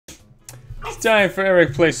It's time for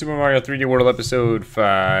Eric Plays Super Mario 3D World episode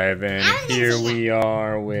 5, and here we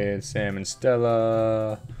are with Sam and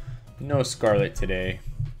Stella. No Scarlet today.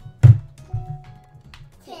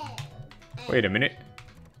 Wait a minute.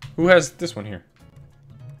 Who has this one here?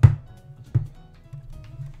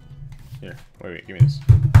 Here, wait, give me this.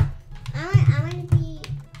 I want to be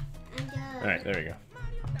Alright, there we go.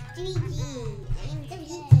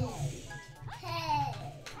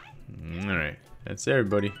 Alright, that's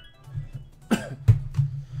everybody.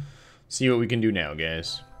 See what we can do now,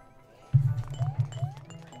 guys.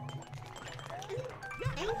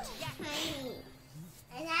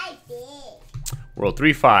 World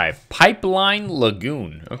 3-5, Pipeline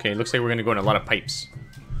Lagoon. Okay, looks like we're gonna go in a lot of pipes.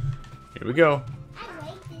 Here we go.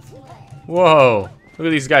 Whoa! Look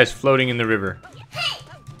at these guys floating in the river.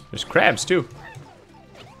 There's crabs too.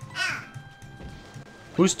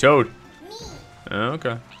 Who's Toad? Me. Oh,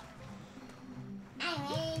 okay.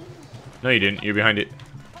 No, you didn't. You're behind it.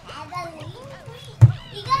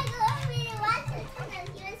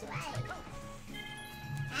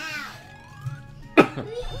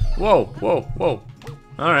 Whoa, whoa, whoa.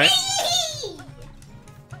 Alright.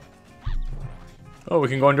 Oh, we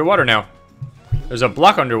can go underwater now. There's a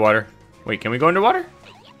block underwater. Wait, can we go underwater?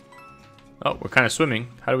 Oh, we're kind of swimming.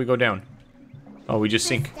 How do we go down? Oh, we just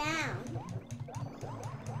sink.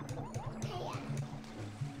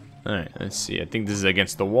 Alright, let's see. I think this is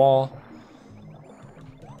against the wall.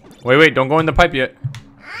 Wait, don't go in the pipe yet.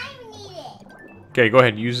 Okay, go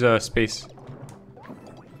ahead. Use space.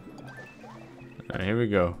 Alright, here we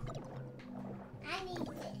go.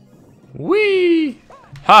 Whee!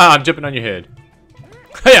 Ha! I'm jumping on your head.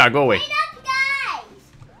 Yeah, go away.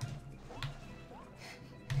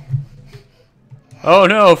 Oh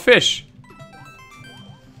no, fish!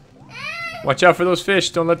 Watch out for those fish.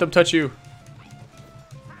 Don't let them touch you.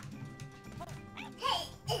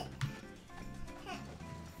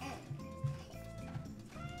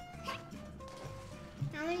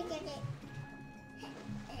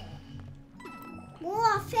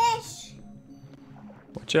 More fish.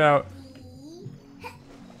 Watch out.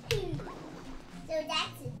 So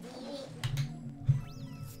that's a deal.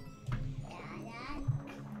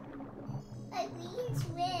 Like we can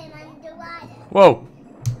swim underwater. Whoa.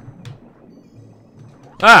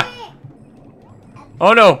 Ah!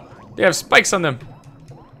 Oh no! They have spikes on them.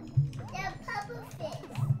 They're purple fish.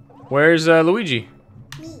 Where's Luigi?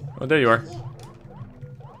 Me. Oh, there you are.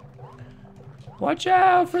 Watch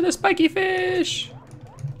out for the spiky fish.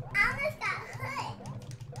 I almost got hurt.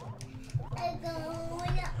 I'm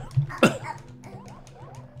going up.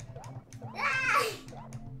 Ah!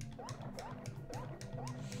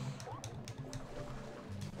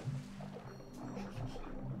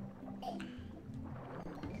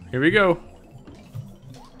 Here we go.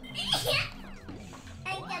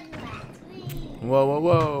 I got that. Whoa, whoa,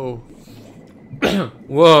 whoa.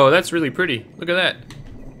 Whoa, that's really pretty. Look at that.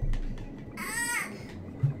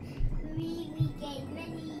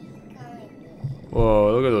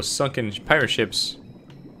 Whoa, look at those sunken pirate ships.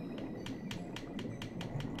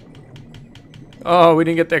 Oh, we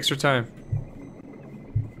didn't get the extra time.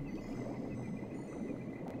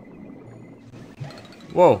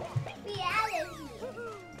 Whoa.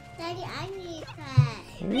 Daddy, I need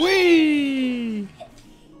that. Whee!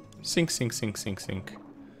 Sink, sink, sink, sink, sink.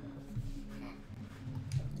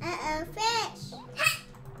 Uh-oh, fish.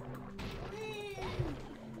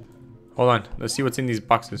 Hold on, let's see what's in these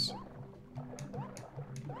boxes.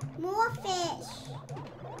 More fish.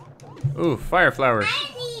 Ooh, fire flowers. I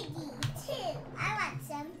need these too. I want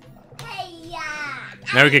some. Hey,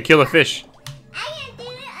 Now we can kill a fish. I can do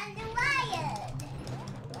it underwater.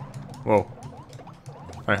 Whoa.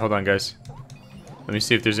 Alright, hold on, guys. Let me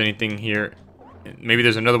see if there's anything here. Maybe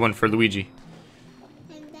there's another one for Luigi.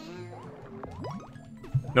 And down.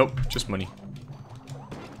 Nope, just money.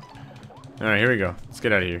 Alright, here we go. Let's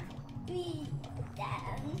get out of here. Me.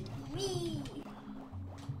 Down. Me.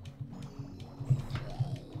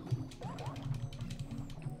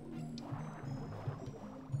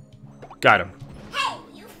 Got him. Hey,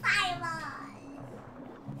 you fireball.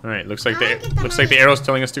 Alright, looks like I wanna get the the money. arrow's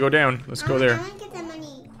telling us to go down. Let's go I there. want to get the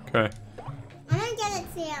money. Okay. I want to get it,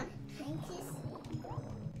 Sam.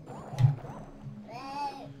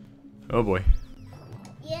 Oh boy.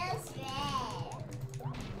 Yes, red.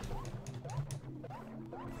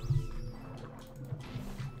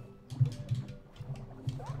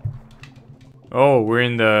 Oh, we're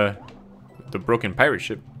in the broken pirate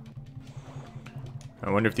ship. I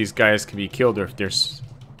wonder if these guys can be killed or if they're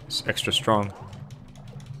extra strong.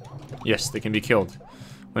 Yes, they can be killed.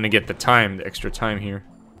 I'm gonna get the extra time here.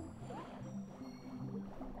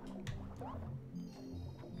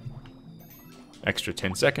 Extra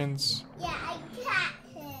 10 seconds. Yeah, I got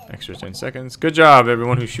him. Extra 10 seconds. Good job,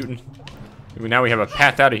 everyone who's shooting. Now we have a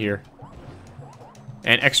path out of here.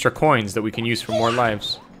 And extra coins that we can use for more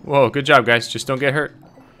lives. Whoa, good job, guys. Just don't get hurt.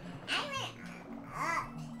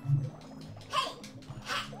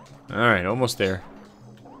 Alright, almost there.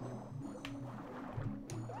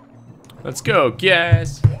 Let's go,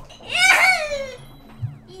 guys.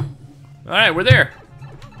 Alright, we're there.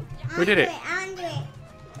 We did it. I'll do it.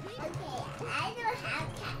 Okay, I don't have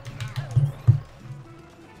cacao.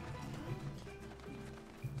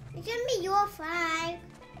 It's gonna be your 5.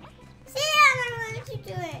 Sit down, I want you to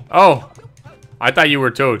do it. Oh, I thought you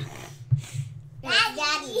were Toad.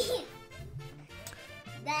 Daddy.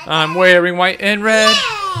 I'm wearing white and red. I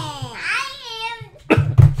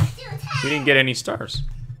am. We didn't get any stars.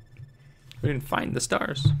 We didn't find the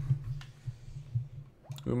stars.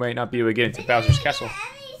 We might not be able to get into Bowser's castle.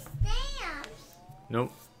 Any stamps?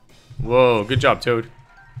 Nope. Whoa, good job, Toad.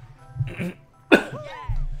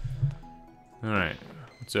 Alright,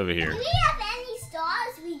 what's over here? Do we have any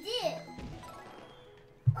stars? We do.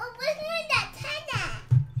 Oh, what's in that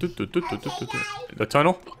tunnel? The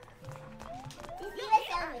tunnel? This is what's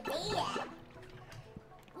over there.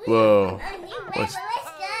 Whoa. A new river. What's-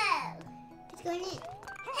 Let's go. Let's go in.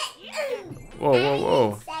 Whoa, whoa,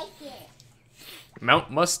 whoa. Second.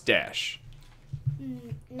 Mount Mustache.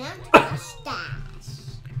 Mount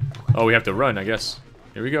Mustache. Oh, we have to run, I guess.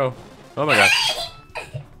 Here we go. Oh my god.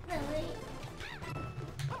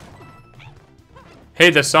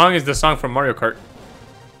 Hey, the song is the song from Mario Kart.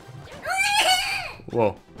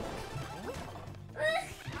 Whoa.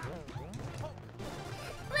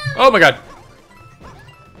 Oh my god.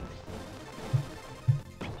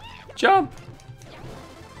 Jump.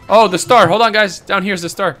 Oh, the star. Hold on, guys. Down here's the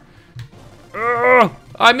star. Ugh,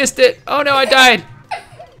 I missed it. Oh no, I died.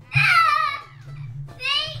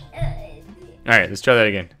 Alright, let's try that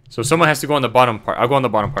again. So someone has to go on the bottom part. I'll go on the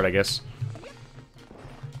bottom part, I guess.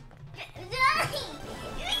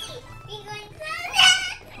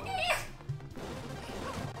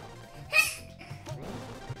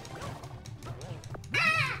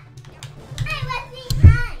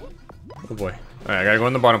 Oh boy. Alright, I gotta go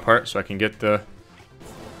on the bottom part so I can get the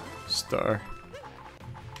star.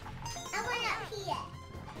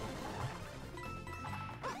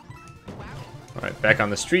 Alright, back on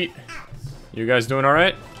the street. You guys doing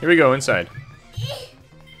alright? Here we go, inside.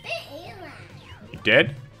 You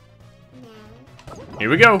dead? Here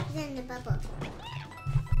we go.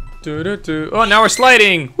 Oh, now we're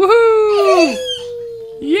sliding! Woohoo!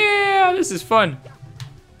 Yeah, this is fun.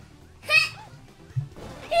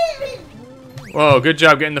 Whoa, good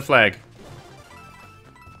job getting the flag.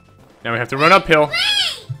 Now we have to run uphill.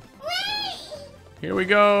 Here we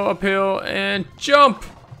go, uphill, and jump!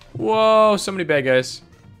 Whoa, so many bad guys.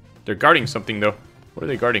 They're guarding something, though. What are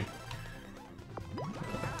they guarding?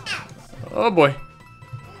 Oh, boy.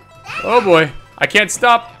 Oh, boy. I can't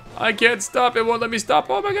stop. I can't stop. It won't let me stop.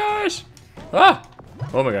 Oh, my gosh. Ah!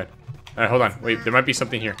 Oh, my God. All right, hold on. Wait, there might be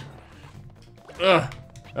something here. Ugh.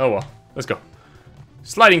 Oh, well. Let's go.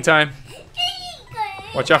 Sliding time.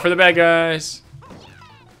 Watch out for the bad guys.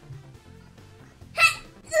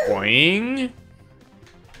 Boing.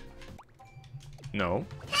 No.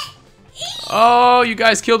 Oh, you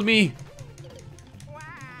guys killed me.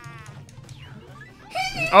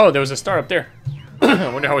 Oh, there was a star up there.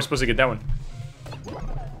 I wonder how we're supposed to get that one.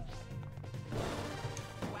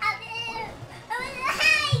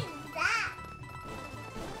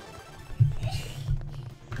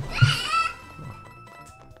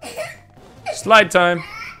 Slide time.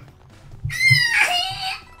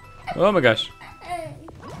 Oh my gosh.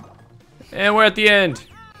 And we're at the end.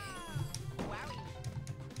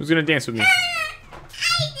 Who's gonna dance with me?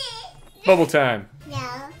 Bubble time.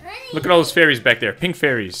 No. Look at all those fairies back there. Pink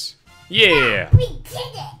fairies. Yeah. We did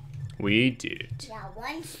it. We did it. Yeah,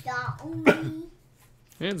 1 star only.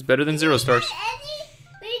 Yeah, it's better than 0 stars.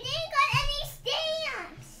 We didn't got any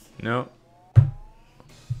stamps. No.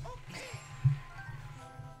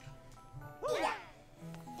 Yeah.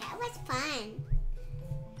 That was fun.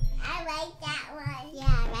 I like that one. Yeah,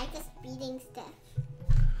 I like the speeding stuff.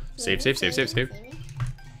 Save, save, save, save, save. Can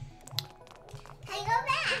I go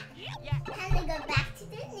back? Can I go back to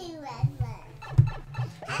the new one?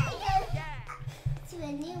 Can I go to a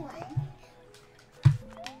new one?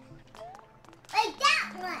 Like that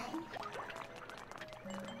one.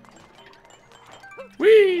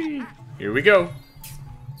 Whee! Here we go.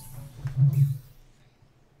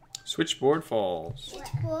 Switchboard Falls.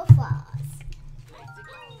 Switchboard Falls.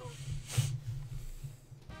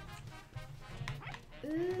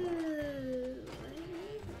 Ooh.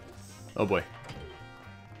 Oh boy.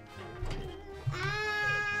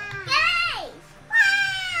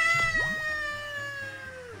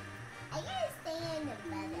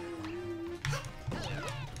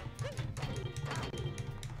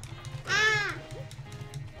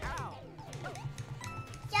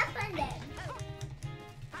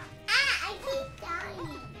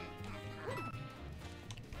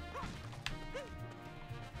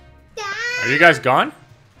 Are you guys gone?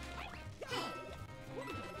 Look,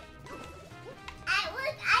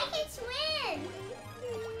 I can swim.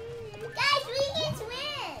 Guys, we can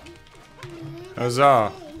swim.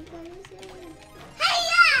 Huzzah.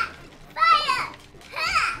 Hiya! Fire!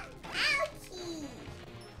 Ha! Ouchie!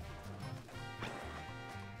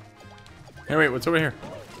 Hey, wait, what's over here?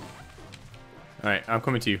 Alright, I'm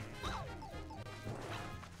coming to you.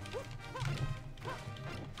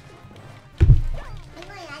 I'm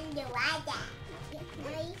going underwater.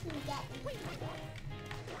 Now you can get me.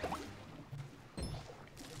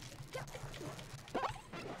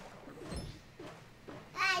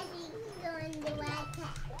 Guys, we can go underwater.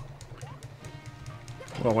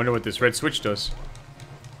 Well, I wonder what this red switch does.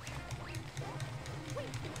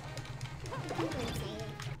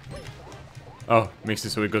 Oh, makes it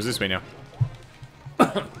so it goes this way now.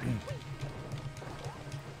 Guys,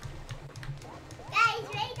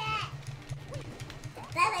 right back.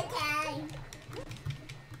 Bubba time.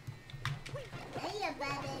 I need a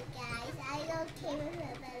bubba, guys. I don't care with a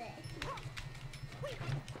bubba.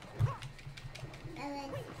 Bubba.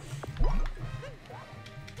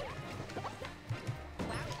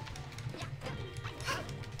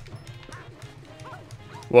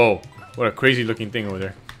 Whoa, what a crazy looking thing over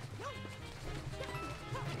there.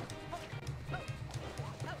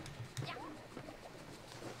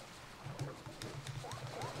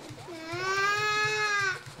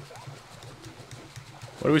 Ah.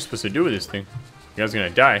 What are we supposed to do with this thing? You guys gonna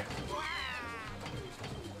die.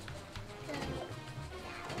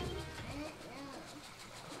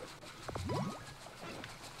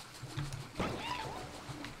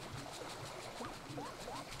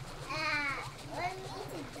 What do we need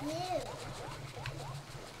to do?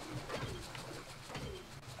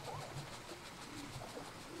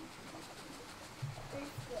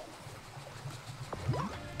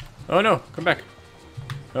 Oh no, come back.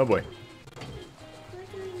 Oh boy. What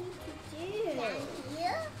do we need to do? Down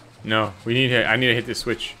here? No, we need to, I need to hit this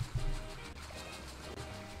switch.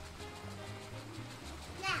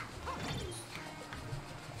 Now.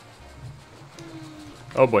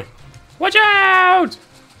 Oh boy. Watch out!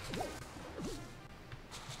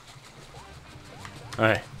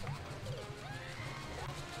 Alright.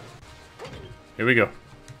 Here we go.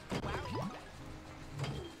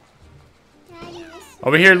 Daddy, this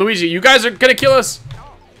Over here, Luigi. You guys are gonna kill us!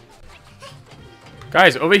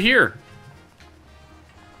 Guys, over here.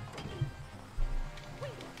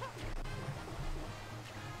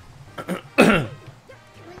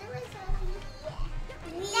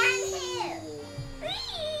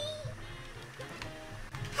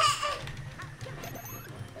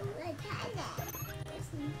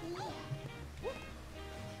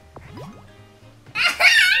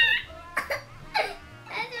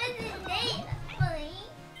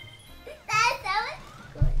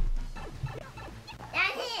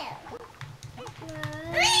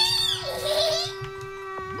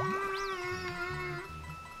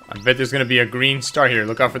 I bet there's gonna be a green star here.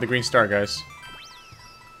 Look out for the green star, guys.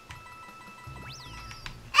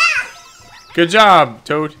 Good job,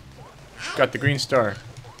 Toad. Got the green star.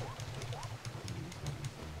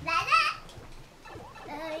 Back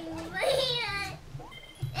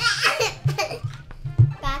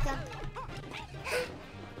up.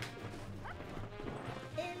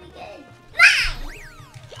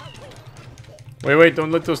 Wait,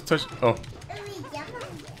 don't let those touch. Oh,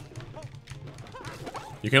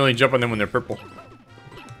 you can only jump on them when they're purple.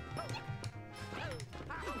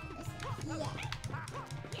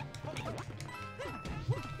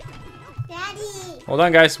 Daddy. Hold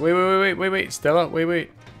on, guys. Wait. Stella, wait.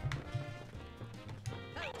 Daddy,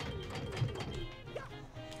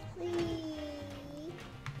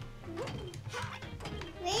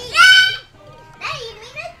 you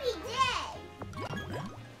made us be dead.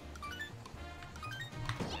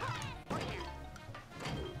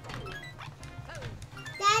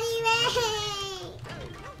 Daddy, wait.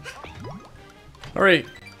 All right,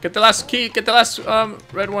 get the last key. Get the last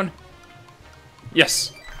red one.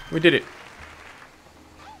 Yes, we did it.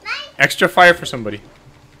 Mine. Extra fire for somebody.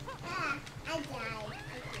 I died.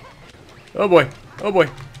 Oh boy. Oh boy.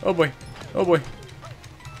 Oh boy. Oh boy.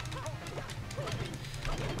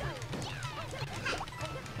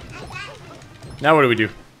 Now what do we do?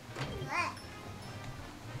 What?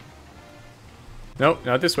 No,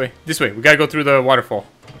 not this way. This way. We gotta go through the waterfall.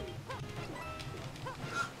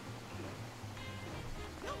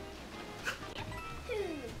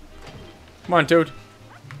 Come on, Toad.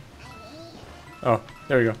 Oh,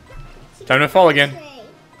 there we go. Time to fall again.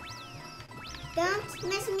 Don't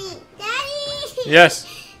miss me. Daddy! Yes.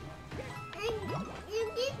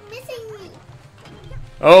 You keep missing me.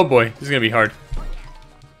 Oh boy, this is gonna be hard.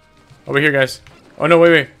 Over here, guys. Oh no,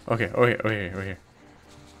 wait. Okay, over here.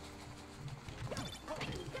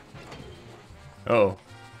 Uh-oh.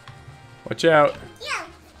 Watch out. Yeah.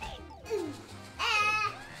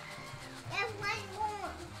 There's one more.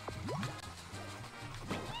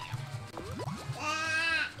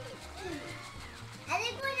 I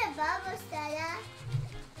think we're the bubble starter.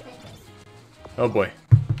 Oh boy.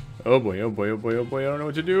 Oh boy. I don't know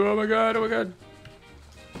what to do. Oh my god.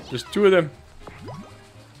 There's two of them.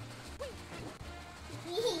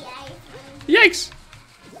 Yikes!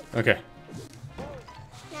 Okay.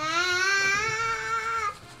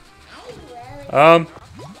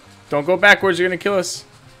 Don't go backwards, you're gonna kill us.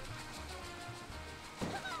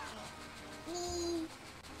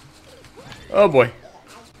 Oh boy.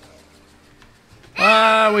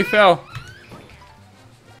 Ah, we fell.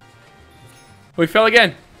 We fell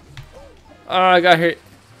again. Ah, I got hit.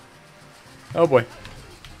 Oh boy.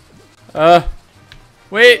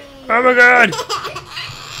 Wait. Oh my god.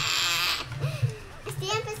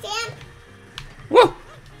 Stamp. Whoa.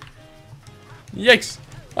 Yikes.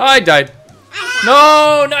 Oh, I died.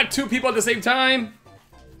 No, not two people at the same time.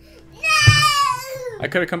 No! I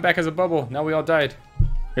could have come back as a bubble. Now we all died. We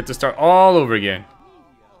have to start all over again.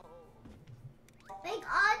 Like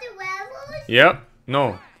all the levels? Yep.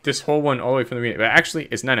 No, this whole one all the way from the beginning. But actually,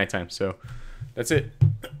 it's night time, so that's it.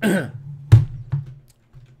 It's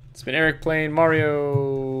been Eric playing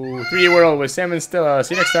Mario 3D World with Sam and Stella.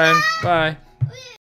 See you next time. Bye.